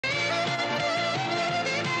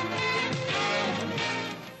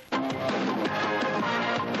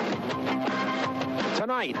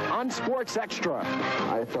tonight on Sports Extra.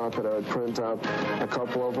 I thought that I would print up a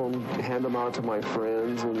couple of them, hand them out to my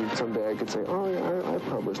friends, and someday I could say, oh, yeah, I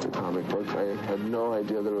published a comic book. I had no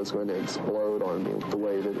idea that it was going to explode on me the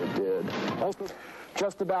way that it did. Also,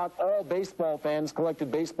 just about all baseball fans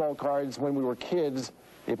collected baseball cards when we were kids,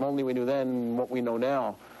 if only we knew then what we know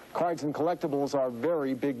now. Cards and collectibles are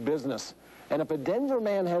very big business. And if a Denver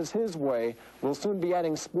man has his way, we'll soon be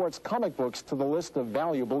adding sports comic books to the list of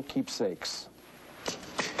valuable keepsakes.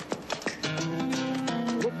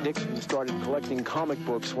 Nixon started collecting comic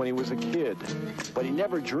books when he was a kid, but he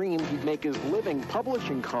never dreamed he'd make his living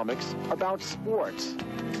publishing comics about sports.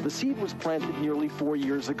 The seed was planted nearly 4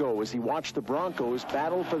 years ago as he watched the Broncos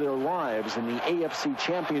battle for their lives in the AFC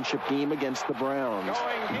Championship game against the Browns.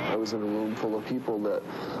 I was in a room full of people that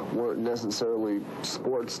weren't necessarily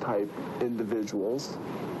sports-type individuals.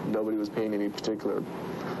 Nobody was paying any particular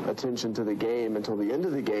attention to the game until the end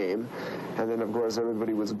of the game, and then of course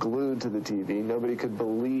everybody was glued to the TV. Nobody could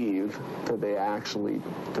believe that they actually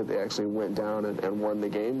went down and won the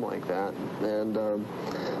game like that. And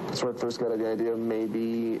that's where I first got the idea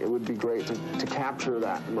maybe it would be great to capture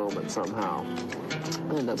that moment somehow.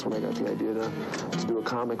 And that's when I got the idea to do a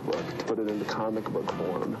comic book, to put it into comic book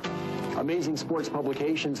form. Amazing Sports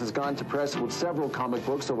Publications has gone to press with several comic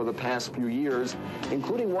books over the past few years,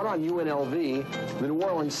 including one on UNLV, the New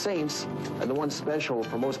Orleans Saints, and the one special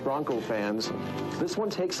for most Bronco fans. This one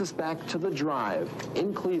takes us back to the Drive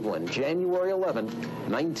in Cleveland, January 11,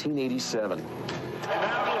 1987. And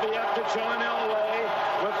now it'll be up to John Elway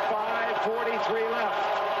with 5:43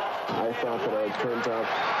 left. I thought that I would print up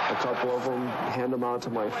a couple of them, hand them out to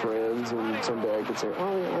my friends, and someday I could say,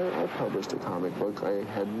 oh, yeah, I published a comic book. I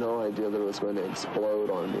had no idea that it was going to explode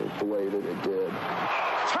on me the way that it did.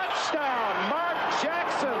 Touchdown, Mark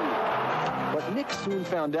Jackson! But Nick soon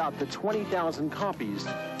found out that 20,000 copies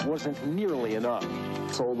wasn't nearly enough.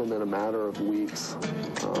 Sold them in a matter of weeks.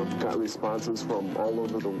 Got responses from all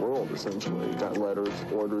over the world, essentially. Got letters,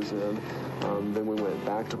 orders in. Then we went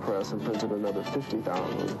back to press and printed another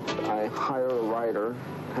 50,000. I hire a writer,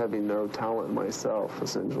 having no talent myself,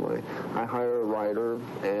 essentially. I hire a writer,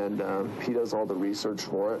 and he does all the research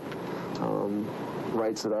for it,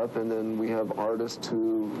 writes it up, and then we have artists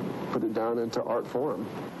who put it down into art form.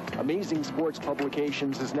 Amazing Sports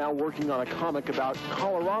Publications is now working on a comic about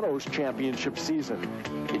Colorado's championship season.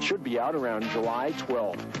 It should be out around July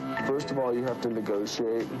 12th. First of all, you have to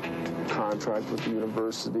negotiate contract with the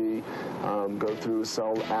university, go through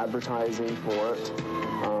sell advertising for it.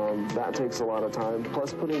 That takes a lot of time.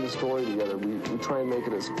 Plus, putting the story together, we try and make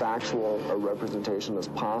it as factual a representation as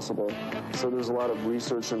possible. So there's a lot of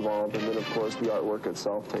research involved, and then, of course, the artwork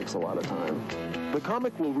itself takes a lot of time. The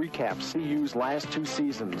comic will recap CU's last 2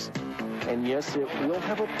 seasons. And yes, it will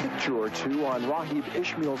have a picture or two on Raheem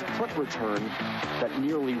Ishmael's punt return that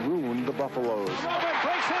nearly ruined the Buffaloes. Robert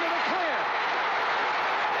breaks into the clear.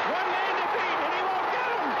 One man to beat, and he won't get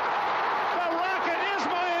him. The Rocket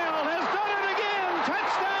Ismail has done it again.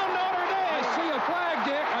 Touchdown, Notre Dame. I see a flag,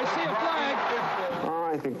 Dick. I see a flag.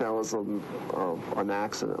 I think that was an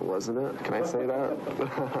accident, wasn't it? Can I say that?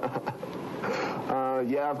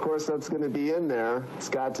 Yeah, of course, that's going to be in there. It's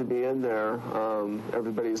got to be in there.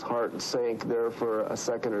 Everybody's heart sank there for a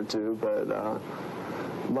second or two, but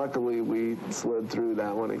luckily we slid through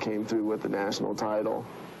that when it came through with the national title.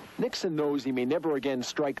 Nixon knows he may never again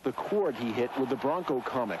strike the chord he hit with the Bronco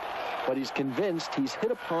comic, but he's convinced he's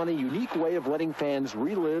hit upon a unique way of letting fans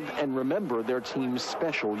relive and remember their team's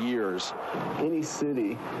special years. Any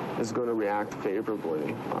city is going to react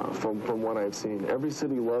favorably from what I've seen. Every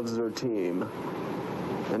city loves their team.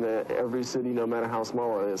 And every city, no matter how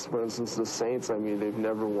small it is, for instance, the Saints, I mean, they've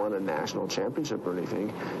never won a national championship or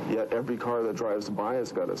anything, yet every car that drives by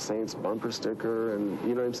has got a Saints bumper sticker, and,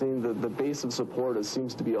 you know what I'm saying? The base of support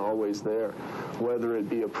seems to be always there, whether it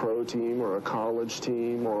be a pro team or a college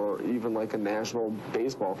team or even like a national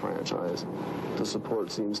baseball franchise. The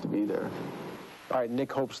support seems to be there. All right, Nick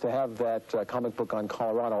hopes to have that comic book on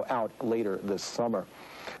Colorado out later this summer.